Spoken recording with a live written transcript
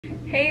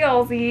Hey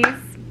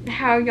y'allsies,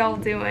 how y'all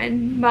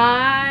doing?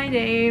 My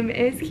name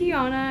is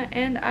Kiana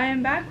and I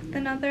am back with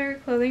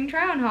another clothing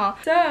try on haul.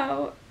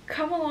 So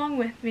come along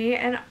with me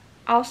and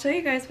I'll show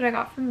you guys what I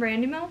got from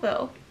Brandy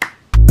Melville.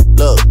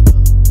 Look,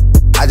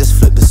 I just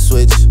flipped the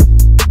switch.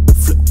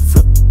 Flip.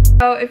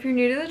 So if you're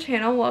new to the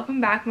channel,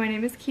 welcome back. My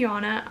name is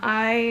Kiana.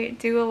 I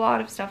do a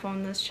lot of stuff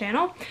on this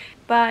channel,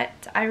 but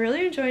I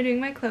really enjoy doing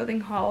my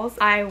clothing hauls.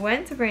 I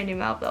went to Brandy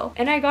Melville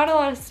and I got a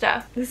lot of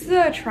stuff. This is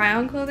a try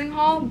on clothing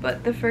haul,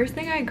 but the first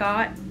thing I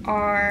got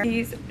are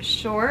these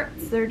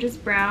shorts. They're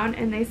just brown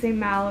and they say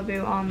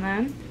Malibu on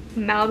them.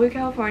 Malibu,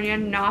 California,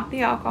 not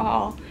the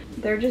alcohol.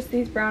 They're just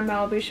these brown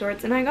Malibu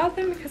shorts and I got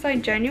them because I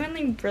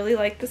genuinely really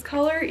like this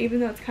color,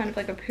 even though it's kind of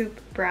like a poop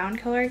brown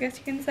color, I guess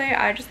you can say.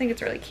 I just think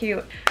it's really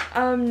cute.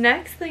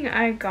 Next thing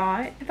I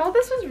got, I thought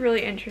this was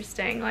really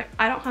interesting. Like,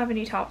 I don't have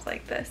any tops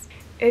like this.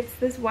 It's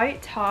this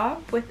white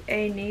top with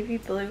a navy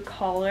blue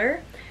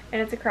collar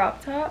and it's a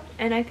crop top,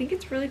 and I think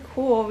it's really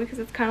cool because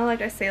it's kind of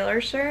like a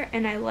sailor shirt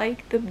and I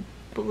like the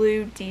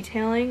blue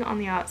detailing on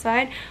the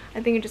outside.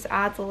 I think it just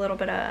adds a little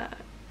bit of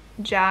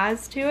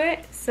jazz to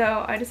it,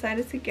 so I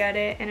decided to get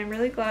it and I'm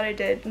really glad I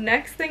did.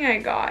 Next thing I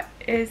got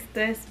is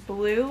this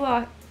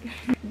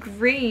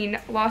green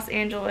Los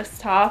Angeles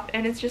top,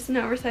 and it's just an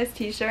oversized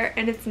t-shirt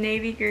and it's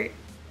navy green,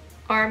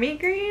 army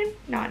green,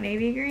 not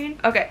navy green.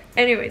 Okay,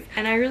 anyways,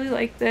 and I really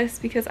like this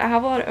because I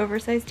have a lot of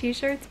oversized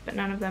t-shirts but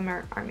none of them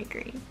are army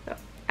green, so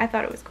I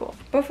thought it was cool.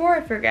 Before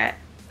I forget,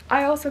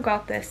 I also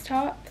got this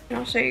top and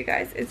I'll show you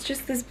guys. It's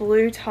just this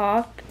blue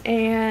top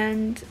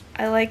and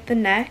I like the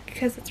neck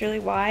because it's really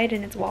wide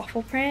and it's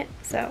waffle print,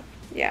 so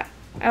yeah.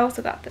 I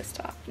also got this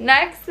top.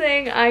 Next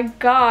thing I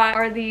got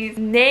are these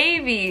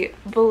navy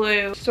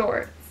blue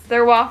shorts.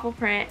 They're waffle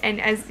print, and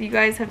as you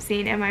guys have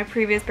seen in my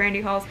previous Brandy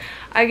hauls,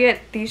 I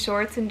get these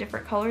shorts in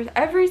different colors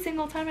every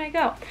single time I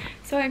go.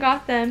 So I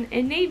got them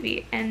in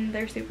navy and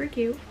they're super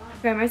cute.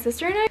 Okay, my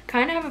sister and I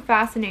kind of have a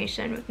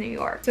fascination with New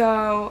York.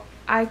 So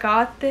I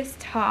got this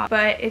top,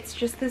 but it's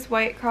just this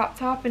white crop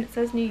top and it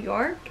says New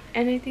York,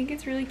 and I think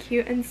it's really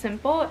cute and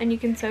simple, and you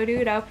can so do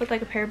it up with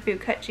like a pair of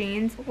bootcut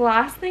jeans.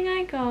 Last thing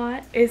I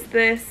got is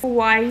this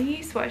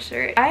Hawaii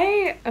sweatshirt.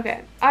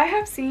 I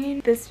have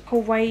seen this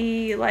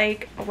Hawaii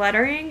like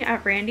lettering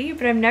at Brandy,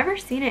 but I've never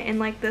seen it in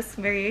like this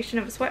variation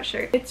of a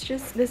sweatshirt. It's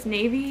just this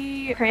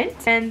navy print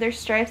and there's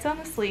stripes on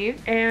the sleeve,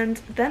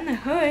 and then the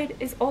hood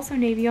is also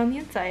navy on the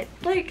inside.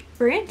 Like,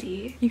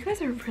 Brandy, you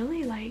guys are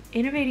really like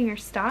innovating your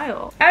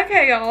style.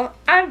 Okay y'all,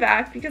 I'm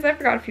back because I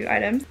forgot a few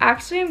items.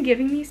 Actually, I'm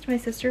giving these to my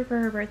sister for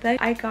her birthday.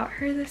 I got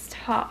her this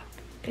top.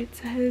 It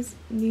says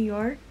New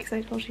York because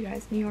I told you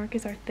guys New York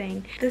is our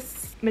thing.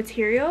 This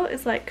material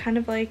is like kind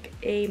of like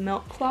a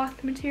milk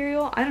cloth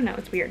material. I don't know,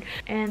 it's weird.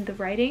 And the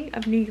writing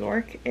of New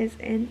York is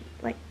in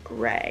like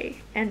gray,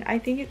 and I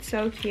think it's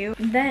so cute.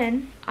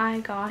 Then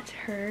I got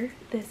her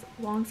this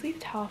long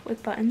sleeve top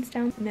with buttons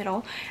down the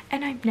middle,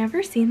 and I've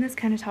never seen this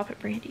kind of top at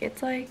Brandy.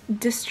 It's like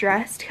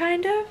distressed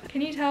kind of.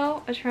 Can you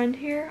tell a trend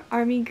here?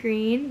 Army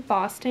green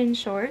Boston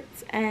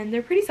shorts, and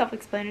they're pretty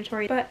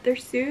self-explanatory, but they're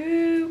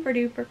super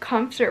duper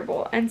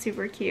comfortable and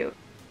super cute.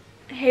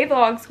 Hey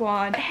vlog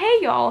squad. Hey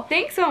y'all,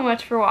 thanks so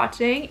much for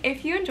watching.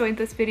 If you enjoyed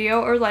this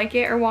video or like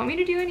it or want me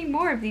to do any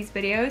more of these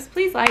videos,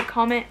 please like,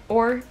 comment,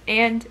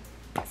 and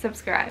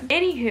subscribe.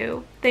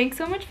 Anywho, thanks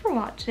so much for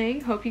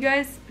watching. Hope you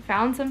guys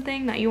found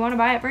something that you want to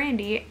buy at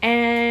Brandy,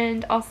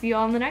 and I'll see you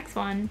all in the next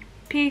one.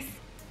 Peace.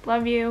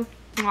 Love you.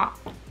 Mwah.